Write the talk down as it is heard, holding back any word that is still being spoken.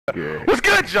good? What's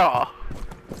good, y'all?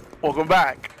 Welcome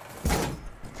back.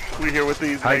 We here with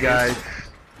these Hi niggas.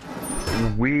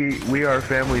 guys. We are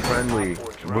family friendly.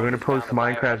 We're gonna post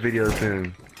Minecraft videos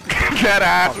soon. That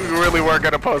ass, we really were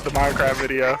gonna post a Minecraft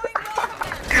video.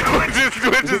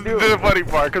 which is the funny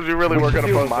part, because we really were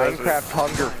gonna post Minecraft that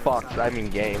hunger fucks, I mean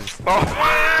games. Oh.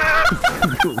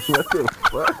 What the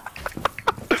fuck?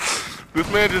 This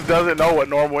man just doesn't know what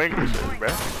normal English is,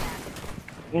 man.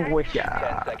 English,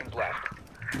 yeah.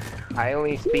 I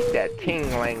only speak that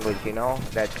ting language, you know?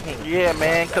 That ting. Yeah,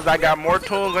 man, because I got more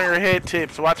tools on your head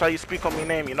tips. Watch how you speak on my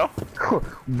name, you know?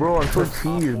 Bro, I'm so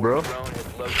cheese, bro.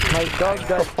 My dog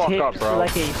got fuck up, tips bro.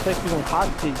 like a fucking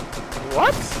hostage.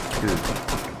 What? Dude.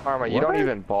 Karma, you don't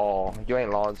even ball. You ain't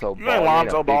Lonzo Ball. You ain't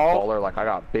Lonzo a big Ball. baller. Like, I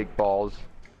got big balls.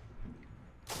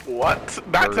 What?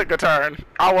 That took a turn.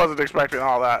 I wasn't expecting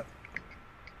all that.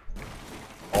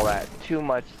 All that too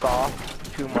much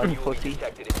soft, too much pussy.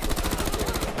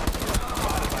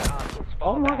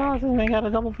 Oh my gosh, this man got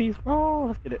a double piece, bro.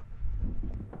 Let's get it.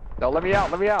 No, let me out,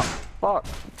 let me out. Fuck.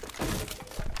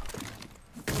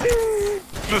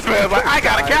 This man's like, I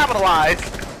gotta capitalize.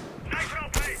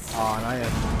 Oh, nice.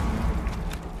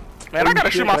 Man, I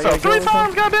gotta shoot myself 3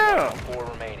 times, goddamn.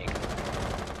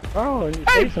 Oh, you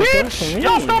Hey, saved some kills for bitch! me.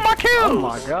 Y'all stole my kills! Oh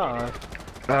my gosh.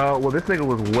 Well, this nigga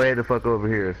was way the fuck over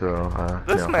here, so,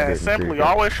 This you know, I man didn't simply see it.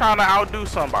 always trying to outdo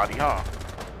somebody, huh?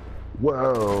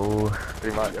 Whoa.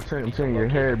 Pretty much. I'm turning your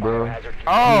head, bro. You said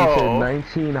Oh!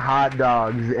 19 hot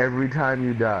dogs every time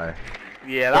you die.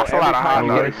 Yeah, that's a lot of hot Every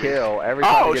time you dogs. get a kill, every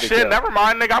time Oh you get a shit, kill. never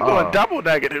mind, nigga. I'm going Oh. double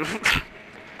negative.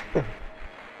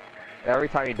 Every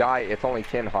time you die, it's only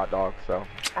 10 hot dogs, so.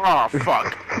 Oh,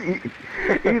 fuck.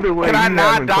 Either way, Can I you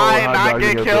not having die cold and hot not dogs in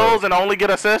get your kills throat. and only get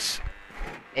assists?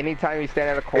 Anytime you stand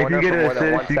at a If corner you get for an more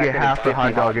than 1 assist, you second, get half it's the 50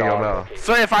 hot dog in your dogs. mouth.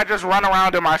 So if I just run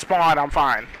around in my spawn, I'm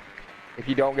fine. If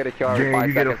you don't get a kill every Jane, 5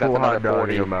 you get seconds, a full that's hot another dog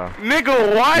 40. in your mouth.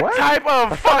 Nigga, what, What? type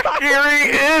of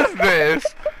fuckery is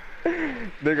this?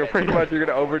 Nigga, pretty much you're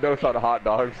gonna overdose on hot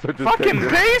dogs, so just Fucking take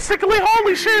it. basically,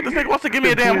 holy shit, this nigga wants to give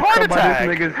me a damn Please heart come by attack.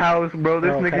 this nigga's house, bro.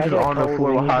 This Bro, can I nigga's get on the cold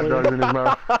floor with hot wings, dogs in his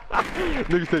mouth.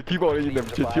 Nigga said keep on eating them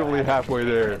shit, you're only halfway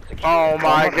there. Oh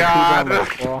my god.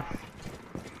 Well,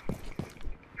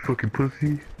 Fucking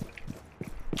pussy.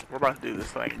 We're about to do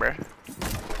this thing, bruh.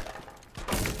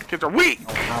 Kids are weak!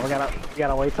 we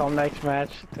gotta wait till next match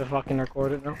to fucking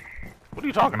record it now. What are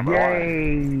you talking about?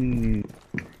 Yay!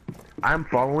 I'm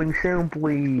following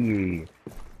Simply.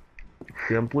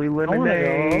 Simply I'm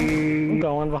Lemonade.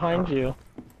 going behind you.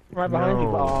 Right behind you.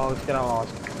 No. Oh, let's get out.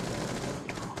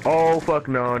 Oh fuck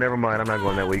no, never mind. I'm not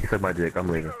going that way. You can suck my dick. I'm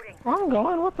leaving. I'm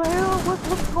going. What the hell?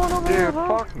 What's going on Dude, there, bro?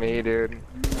 fuck me, dude.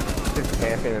 Just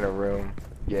camping in a room.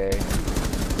 Yay.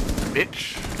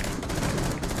 Bitch.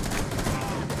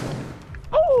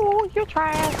 Oh, you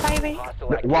trash, baby.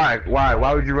 Why?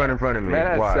 Why would you run in front of me? Man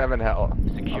has Why? 7 health.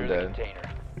 Secure I'm the dead. container.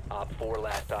 Op 4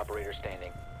 last operator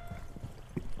standing.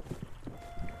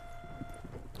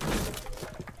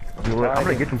 You know what? I'm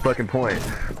gonna get some fucking points.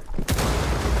 Securing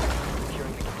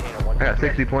the container. One I got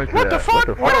 60 points for What that. the fuck?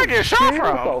 Where'd I get shot What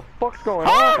from? the fuck's going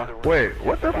Huh? on? Wait,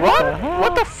 what the fuck? What?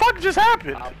 What the fuck just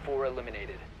happened? Op 4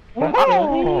 eliminated.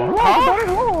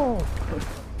 Oh,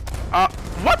 Huh?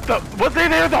 What the? Was they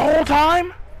there the whole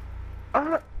time?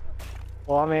 well,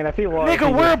 I mean, if he was, Nigga,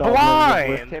 he we're just don't blind.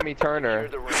 move Timmy Turner.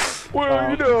 The room.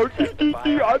 Well, you know,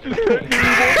 I just said you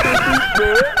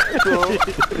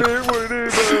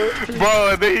Bro,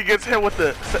 and then he gets hit with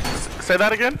the. Say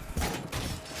that again?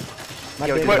 My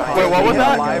Yo, kid wait, is what was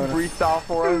that? Live freestyle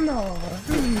for us.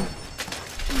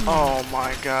 Oh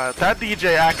my god. That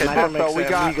DJ Academics So we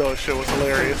and got- Migo shit was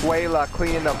hilarious. Consuela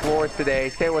cleaning the floors today.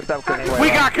 Say what's up, Consuela. We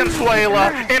got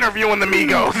Consuela interviewing the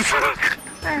Migos.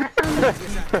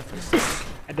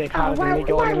 I did kind of me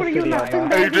going in the studio, bro.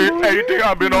 Hey, you think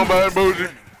I've been on Bad Bougie?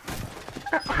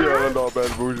 Yeah, I know, bad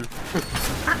bougie.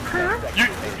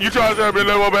 You trying to tell me to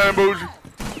live on Bad Bougie?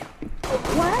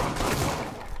 What?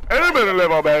 Ain't I better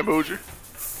live on Bad Bougie?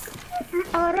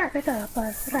 Oh, wrap it up,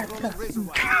 wrap it up.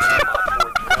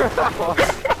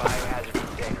 Biohazard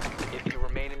container. If you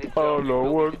remain in this I don't zone, know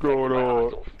you will what's be detected going by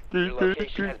on. hostiles. Your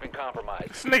location has been compromised.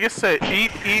 This nigga said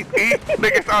eat.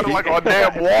 Nigga sounded like a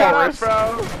damn Shut up, walrus.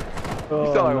 bro. You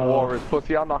Oh, sound like a no. walrus,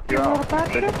 pussy. I'll knock you out.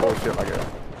 Make bullshit like that.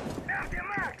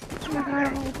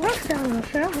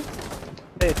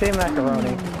 Say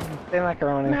macaroni. Say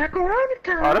macaroni. Macaroni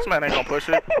time. Oh, this man ain't gonna push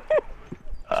it.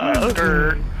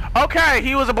 Scared. Okay,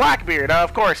 he was a Blackbeard.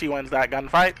 Of course he wins that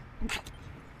gunfight.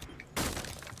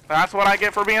 That's what I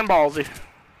get for being ballsy.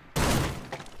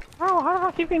 Oh, how do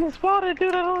I keep getting spotted,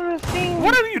 dude? I don't understand.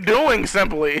 What are you doing,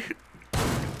 Simply?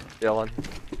 Dylan.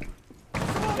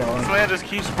 This man just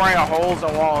keeps spraying holes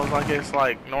in walls like it's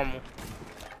like normal.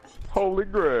 Holy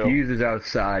grail. Fuse is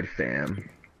outside, fam.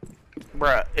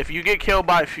 Bruh, if you get killed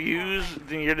by Fuse,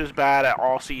 then you're just bad at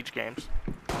all Siege games.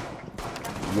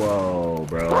 Whoa,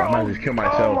 bro. I might just kill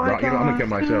myself, bro. You know, I'm gonna kill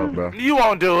myself, bro. You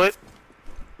won't do it.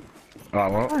 Oh, I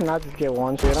won't? Why not just get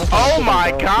one shit? Oh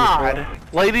my god.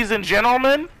 Ladies and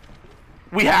gentlemen,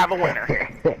 we have a winner.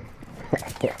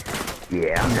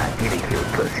 Yeah, I'm not getting killed,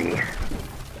 pussy.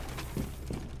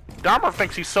 Dahmer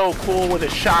thinks he's so cool with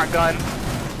his shotgun.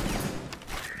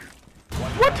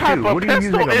 What type Dude, of what are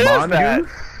you pistol using, a is that?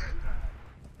 mongoose?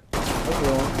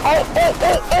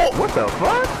 Oh! What the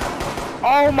fuck?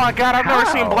 Oh my god, I've never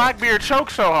How? seen Blackbeard choke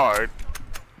so hard.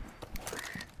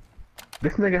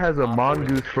 This nigga has a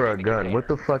mongoose for a gun. What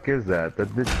the fuck is that?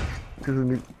 That this doesn't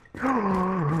mean.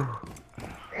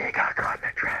 He got caught in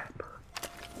a trap.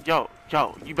 Yo,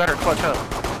 you better clutch up.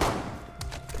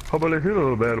 How about let's hit a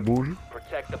little bad bougie?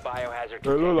 Protect the biohazard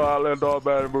Little island dog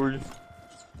bad bougie.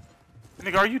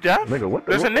 Nigga, are you deaf? Nigga, what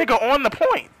the? There's a nigga on the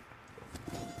point.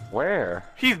 Where?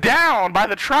 He's down by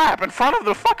the trap in front of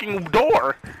the fucking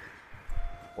door.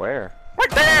 Where? Right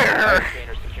there.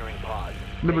 container securing pods.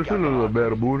 Let me see a little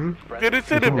bad bougie. Does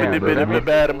Does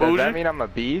that mean I'm a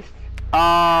beast?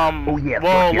 Oh, yeah,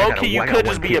 Well, fuck yeah, I low-key, you got could one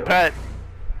just be a kill. pet.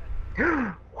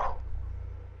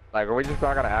 Like, are we just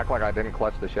not gonna act like I didn't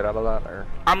clutch the shit out of that, or?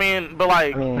 I mean, but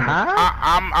like, Huh?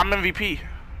 I'm MVP.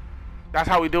 That's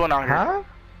how we doing out here. Huh?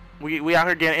 We out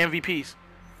here getting MVPs.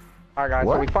 All right, guys.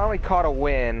 What? So we finally caught a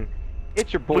win.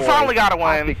 It's your boy. We finally got a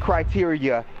win. The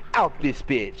criteria out this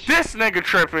bitch. This nigga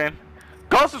tripping.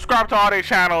 Go subscribe to all their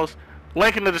channels.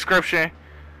 Link in the description.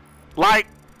 Like,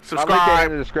 I'll link it in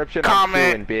subscribe. the description. comment.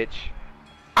 I'm suing, bitch.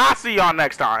 I'll see y'all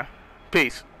next time.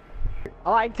 Peace.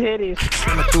 I like titties.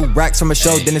 Threw racks from a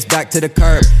show, then it's back to the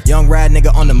curb. Young rad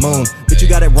nigga on the moon. But you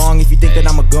got it wrong if you think that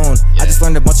I'm a goon. I just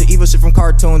learned a bunch of evil shit from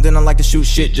cartoons, and I like to shoot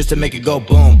shit just to make it go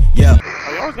boom. Yeah.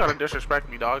 Oh, you always gotta disrespect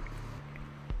me, dog.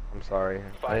 I'm sorry.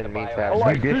 I didn't mean to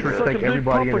have. You disrespect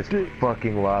everybody in this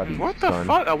fucking lobby, What the son.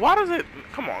 fuck? Why does it?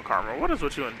 Come on, Karma. What is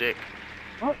with you and Dick?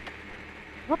 What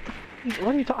the?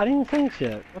 What are you talking? I didn't think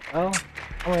shit. What the hell?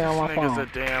 I mean, on my This nigga's a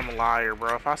phone. damn liar,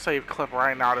 bro. If I save clip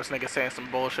right now, this nigga saying some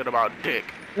bullshit about Dick.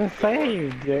 Then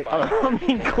save, Dick. I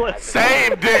mean, clip.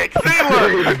 Same Dick. See,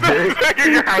 look, this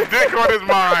nigga got Dick on his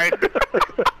mind.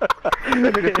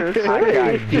 I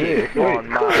got dick on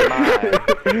my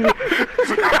mind.